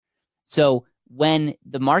So when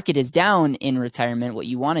the market is down in retirement, what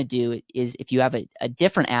you want to do is if you have a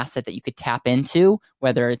different asset that you could tap into,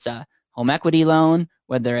 whether it's a home equity loan,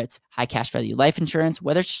 whether it's high cash value life insurance,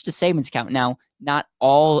 whether it's just a savings account. Now, not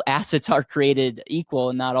all assets are created equal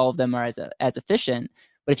and not all of them are as efficient.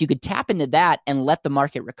 But if you could tap into that and let the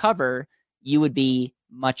market recover, you would be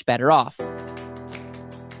much better off.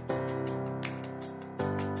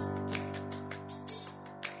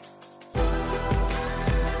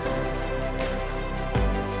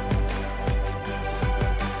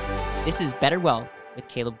 This is Better Wealth with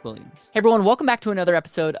Caleb Williams. Hey everyone, welcome back to another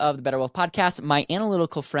episode of the Better Wealth Podcast. My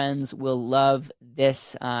analytical friends will love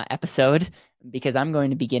this episode because I'm going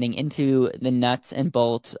to be getting into the nuts and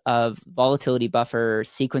bolts of volatility buffer,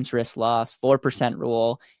 sequence risk loss, 4%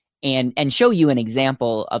 rule, and show you an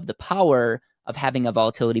example of the power of having a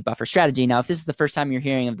volatility buffer strategy. Now, if this is the first time you're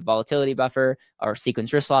hearing of the volatility buffer or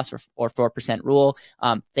sequence risk loss or 4% rule,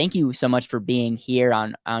 thank you so much for being here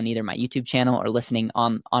on either my YouTube channel or listening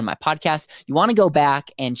on my podcast. You want to go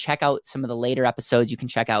back and check out some of the later episodes. You can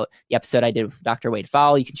check out the episode I did with Dr. Wade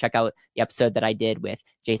Fowle. You can check out the episode that I did with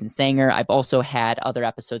Jason Sanger. I've also had other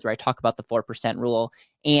episodes where I talk about the 4% rule.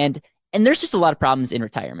 And there's just a lot of problems in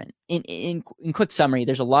retirement. In quick summary,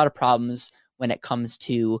 there's a lot of problems when it comes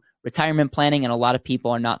to retirement planning, and a lot of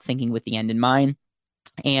people are not thinking with the end in mind.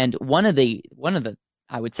 And one of the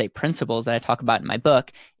I would say principles that I talk about in my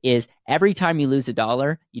book is every time you lose a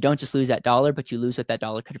dollar, you don't just lose that dollar, but you lose what that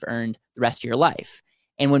dollar could have earned the rest of your life.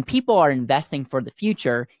 And when people are investing for the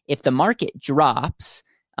future, if the market drops,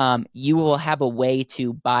 you will have a way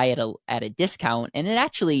to buy at a discount, and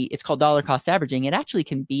it's called dollar cost averaging. It actually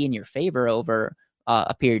can be in your favor over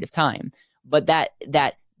a period of time. But that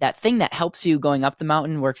thing that helps you going up the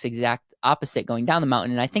mountain works exact opposite going down the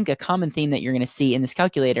mountain. And I think a common theme that you're going to see in this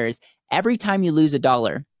calculator is every time you lose a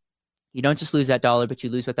dollar, you don't just lose that dollar, but you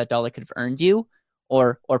lose what that dollar could have earned you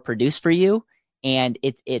or produced for you. And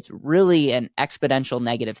it's really an exponential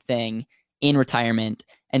negative thing in retirement.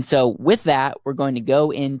 And so with that, we're going to go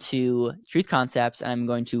into truth concepts, and I'm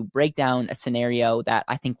going to break down a scenario that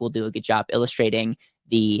I think will do a good job illustrating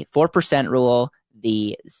the 4% rule,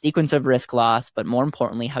 the sequence of risk loss, but more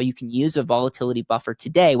importantly, how you can use a volatility buffer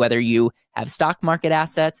today, whether you have stock market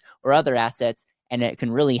assets or other assets, and it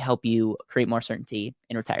can really help you create more certainty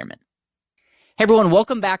in retirement. Hey everyone,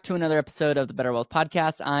 welcome back to another episode of the Better Wealth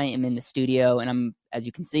Podcast. I am in the studio, and as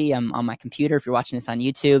you can see, I'm on my computer. If you're watching this on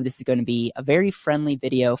YouTube, this is going to be a very friendly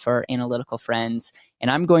video for our analytical friends,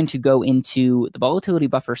 and I'm going to go into the volatility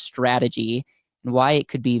buffer strategy and why it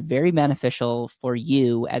could be very beneficial for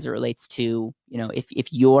you as it relates to,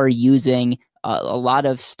 if you're using a lot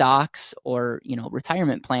of stocks or,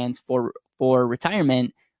 retirement plans for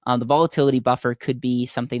retirement, the volatility buffer could be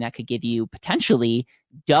something that could give you potentially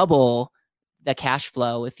double the cash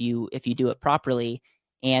flow if you do it properly.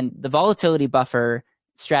 And the volatility buffer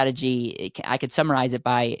strategy, I could summarize it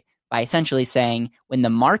by essentially saying when the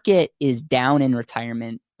market is down in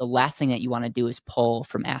retirement, the last thing that you want to do is pull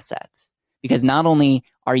from assets. Because not only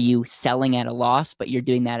are you selling at a loss, but you're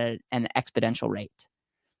doing that at an exponential rate.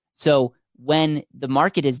 So when the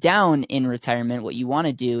market is down in retirement, what you want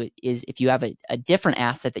to do is if you have a different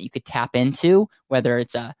asset that you could tap into, whether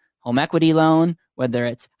it's a home equity loan, whether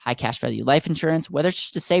it's high cash value life insurance, whether it's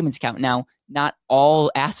just a savings account. Now, not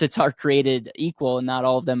all assets are created equal and not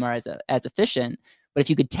all of them are as efficient. But if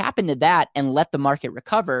you could tap into that and let the market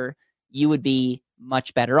recover, you would be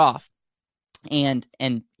much better off. And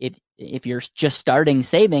if you're just starting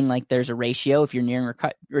saving, like there's a ratio. If you're nearing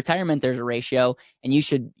retirement, there's a ratio, and you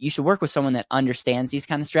should work with someone that understands these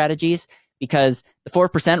kind of strategies, because the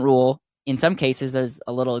 4% rule in some cases is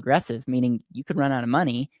a little aggressive, meaning you could run out of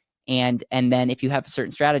money, and then if you have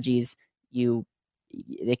certain strategies,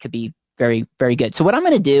 they could be very, very good. So what I'm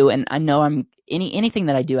going to do, and I know anything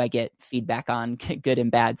that I do, I get feedback on, good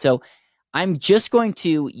and bad. So I'm just going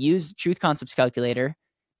to use Truth Concepts Calculator,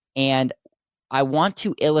 and I want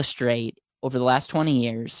to illustrate over the last 20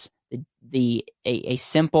 years a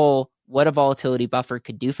simple what a volatility buffer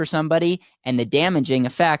could do for somebody, and the damaging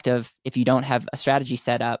effect of if you don't have a strategy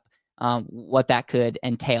set up, what that could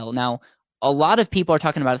entail. Now, a lot of people are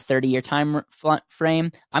talking about a 30-year time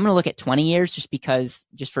frame. I'm going to look at 20 years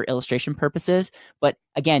just for illustration purposes. But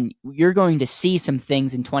again, you're going to see some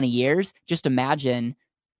things in 20 years. Just imagine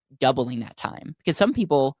doubling that time, because some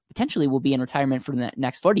people potentially will be in retirement for the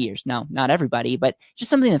next 40 years. Now, not everybody, but just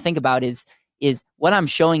something to think about is what I'm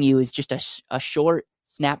showing you is just a short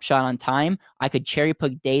snapshot on time. I could cherry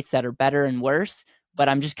pick dates that are better and worse, but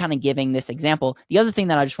I'm just kind of giving this example. The other thing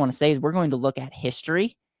that I just want to say is we're going to look at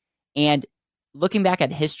history, and looking back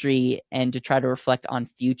at history and to try to reflect on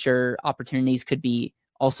future opportunities could be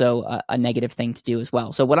also a negative thing to do as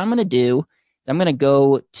well. So what I'm going to do is I'm going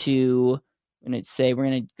to we're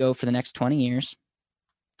going to go for the next 20 years.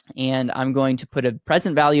 And I'm going to put a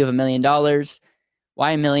present value of $1 million.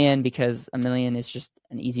 Why $1 million? Because $1 million is just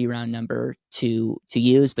an easy round number to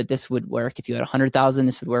use, but this would work if you had 100,000.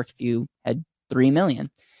 This would work if you had 3 million.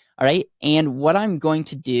 All right. And what I'm going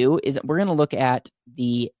to do is we're going to look at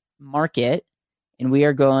the market, and we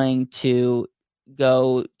are going to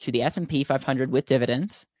go to the S&P 500 with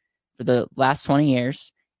dividends for the last 20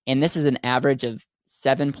 years. And this is an average of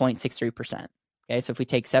 7.63%. Okay. So if we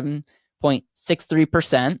take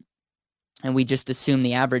 7.63% and we just assume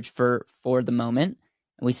the average for the moment,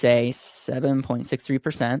 and we say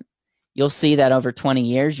 7.63%, you'll see that over 20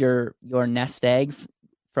 years, your nest egg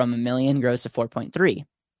from $1 million grows to 4.3,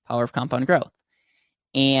 power of compound growth.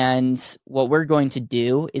 And what we're going to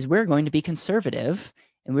do is we're going to be conservative,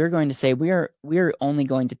 and we're going to say we're only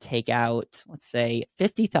going to take out, let's say,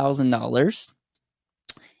 $50,000,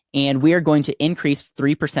 and we are going to increase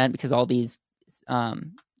 3% because all these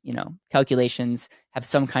calculations have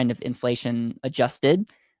some kind of inflation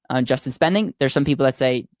adjusted spending. There's some people that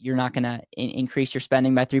say you're not going to increase your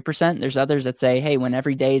spending by 3%. There's others that say, hey, when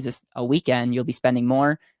every day is a weekend, you'll be spending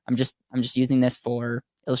more. I'm just using this for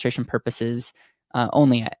illustration purposes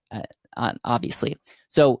only, obviously.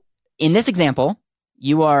 So in this example,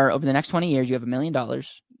 you are, over the next 20 years, you have $1 million.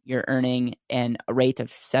 You're earning a rate of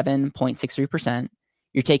 7.63%.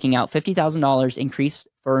 You're taking out $50,000 increase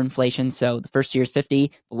for inflation. So the first year is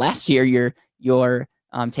 50. The last year, you're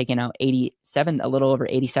taking out a little over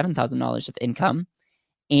 $87,000 of income,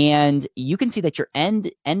 and you can see that your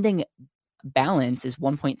ending balance is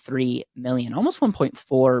 1.3 million, almost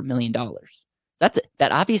 1.4 million dollars.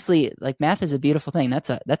 That obviously, like, math is a beautiful thing. That's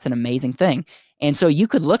an amazing thing. And so you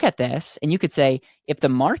could look at this and you could say, if the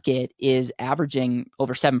market is averaging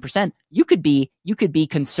over 7%, you could be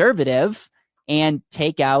conservative and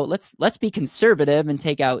take out, let's be conservative and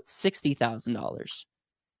take out $60,000.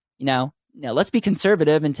 Let's be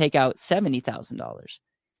conservative and take out $70,000.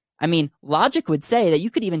 I mean, logic would say that you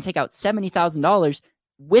could even take out $70,000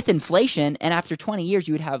 with inflation, and after 20 years,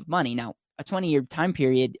 you would have money. Now, a 20-year time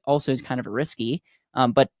period also is kind of risky,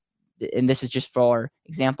 and this is just for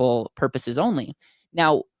example purposes only.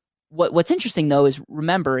 Now, what's interesting though is,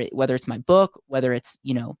 remember, whether it's my book, whether it's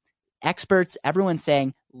experts, everyone's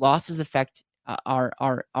saying losses affect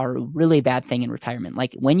are a really bad thing in retirement.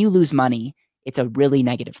 Like, when you lose money, it's a really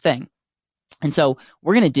negative thing. And so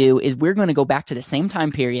we're going to do is we're going to go back to the same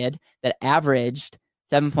time period that averaged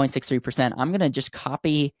 7.63%. I'm going to just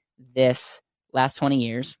copy this last 20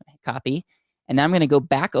 years, copy, and then I'm going to go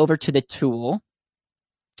back over to the tool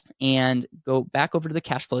and go back over to the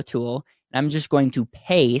cash flow tool. And I'm just going to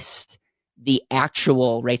paste the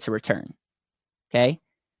actual rates of return. Okay.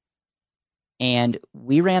 And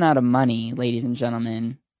we ran out of money, ladies and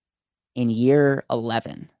gentlemen, in year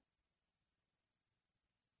 11.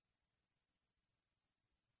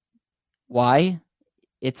 Why?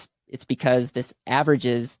 It's because this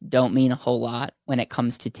averages don't mean a whole lot when it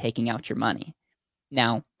comes to taking out your money.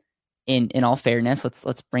 Now, in all fairness,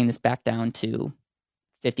 let's bring this back down to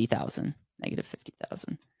 50,000, negative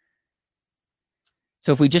 50,000.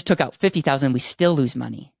 So if we just took out 50,000, we still lose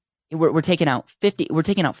money. We're taking out 50. We're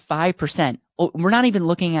taking out 5%. We're not even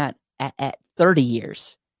looking at 30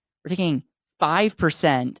 years. We're taking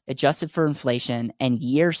 5% adjusted for inflation, and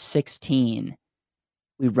year 16,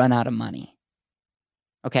 we run out of money.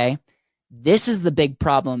 Okay. This is the big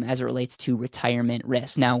problem as it relates to retirement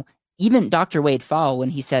risk. Now, even Dr. Wade Pfau,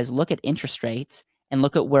 when he says, look at interest rates and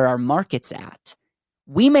look at where our market's at,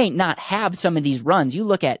 we may not have some of these runs. You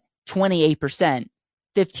look at 28%,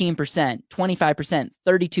 15%, 25%,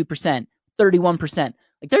 32%, 31%.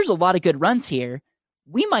 Like, there's a lot of good runs here.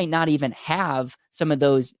 We might not even have some of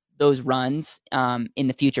those runs in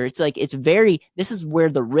the future. This is where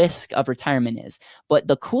the risk of retirement is. But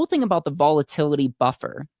the cool thing about the volatility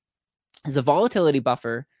buffer is the volatility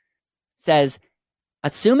buffer says,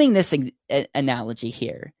 assuming this analogy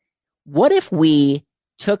here, what if we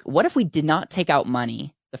did not take out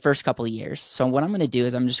money the first couple of years? So what I'm going to do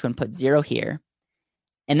is I'm just going to put 0 here.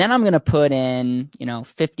 And then I'm going to put in,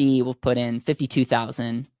 50, we'll put in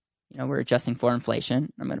 52,000. We're adjusting for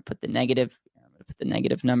inflation. I'm going to put the negative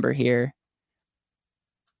number here.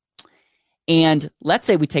 And let's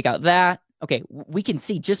say we take out that. Okay, we can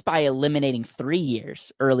see just by eliminating 3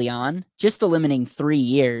 years early on, just eliminating 3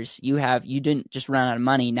 years, you didn't just run out of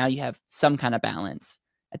money. Now you have some kind of balance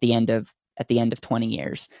at the end of 20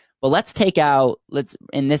 years. But let's take out,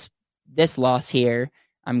 in this loss here,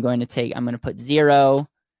 I'm going to put 0.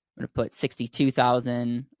 I'm going to put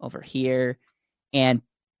 62,000 over here. And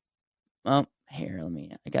here,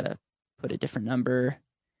 I gotta put a different number.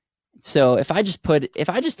 So if I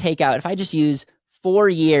just use 4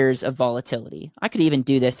 years of volatility, I could even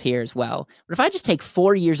do this here as well. But if I just take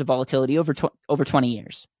 4 years of volatility over 20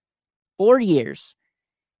 years, 4 years,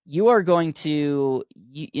 you are going to,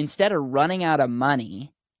 instead of running out of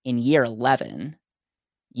money in year 11,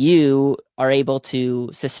 you are able to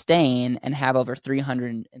sustain and have over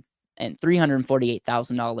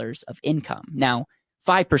 $348,000 of income. Now,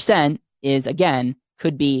 5% is, again,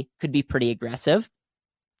 could be pretty aggressive.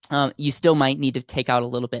 You still might need to take out a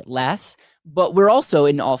little bit less, but we're also,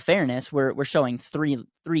 in all fairness, we're showing three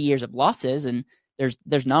years of losses, and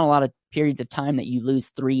there's not a lot of periods of time that you lose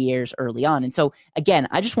 3 years early on. And so again,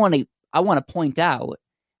 I want to point out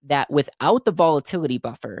that without the volatility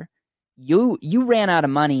buffer, you ran out of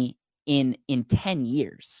money in 10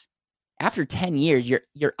 years. After 10 years,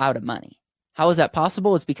 you're out of money. How is that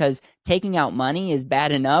possible? It's because taking out money is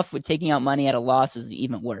bad enough. With taking out money at a loss is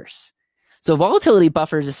even worse. So volatility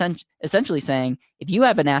buffer is essentially saying, if you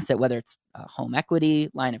have an asset, whether it's a home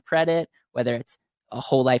equity, line of credit, whether it's a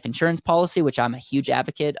whole life insurance policy, which I'm a huge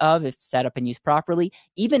advocate of if set up and used properly,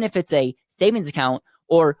 even if it's a savings account,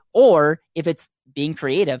 or if it's being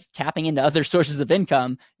creative, tapping into other sources of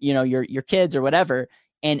income, your kids or whatever,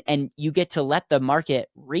 and you get to let the market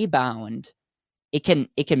rebound,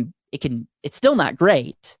 it's still not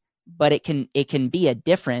great, but it can be a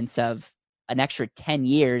difference of an extra 10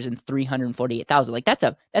 years and 348,000. Like that's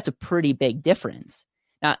a pretty big difference.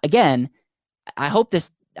 Now, again, I hope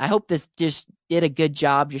this just did a good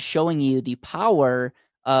job just showing you the power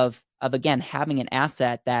of again, having an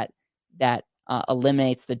asset that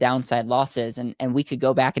eliminates the downside losses. And we could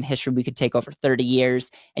go back in history, we could take over 30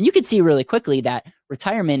 years, and you could see really quickly that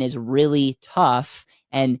retirement is really tough.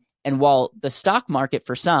 And while the stock market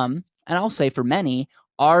for some, and I'll say for many,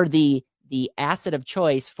 are the asset of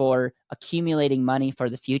choice for accumulating money for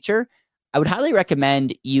the future, I would highly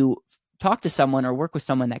recommend you talk to someone or work with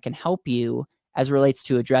someone that can help you as it relates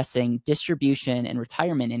to addressing distribution and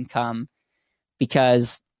retirement income.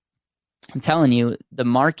 Because I'm telling you, the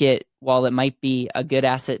market, while it might be a good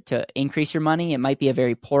asset to increase your money, it might be a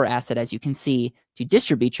very poor asset, as you can see, to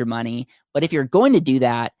distribute your money. But if you're going to do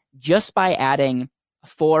that just by adding a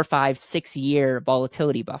 4, 5, 6 year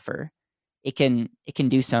volatility buffer, it can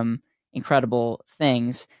do some incredible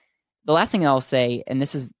things. The last thing I'll say, and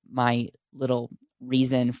this is my little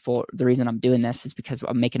reason for the reason I'm doing this, is because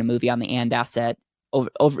I'm making a movie on the AND asset,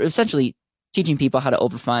 over essentially teaching people how to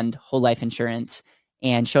overfund whole life insurance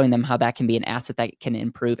and showing them how that can be an asset that can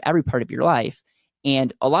improve every part of your life.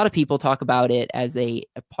 And a lot of people talk about it as a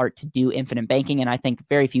part to do infinite banking. And I think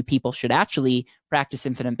very few people should actually practice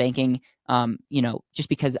infinite banking, just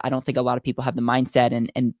because I don't think a lot of people have the mindset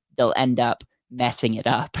and they'll end up messing it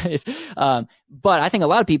up. But I think a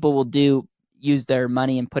lot of people will use their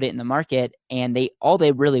money and put it in the market, and all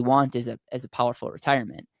they really want is a powerful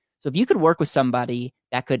retirement. So if you could work with somebody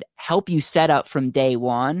that could help you set up from day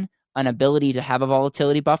one an ability to have a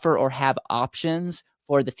volatility buffer or have options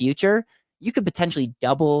for the future, you could potentially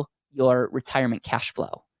double your retirement cash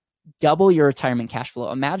flow. Double your retirement cash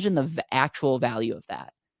flow. Imagine the actual value of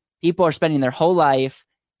that. People are spending their whole life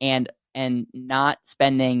and not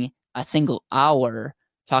spending a single hour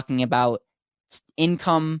talking about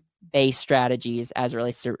income-based strategies as it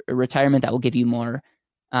relates to retirement that will give you more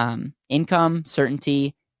income,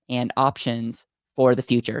 certainty, and options for the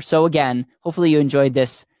future. So again, hopefully you enjoyed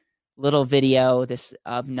this little video,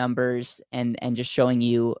 of numbers, and just showing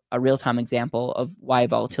you a real-time example of why a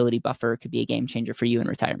volatility buffer could be a game changer for you in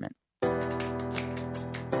retirement.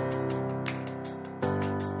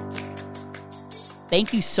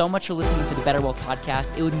 Thank you so much for listening to the Better Wealth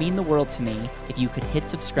Podcast. It would mean the world to me if you could hit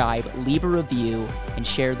subscribe, leave a review, and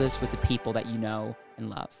share this with the people that you know and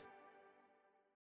love.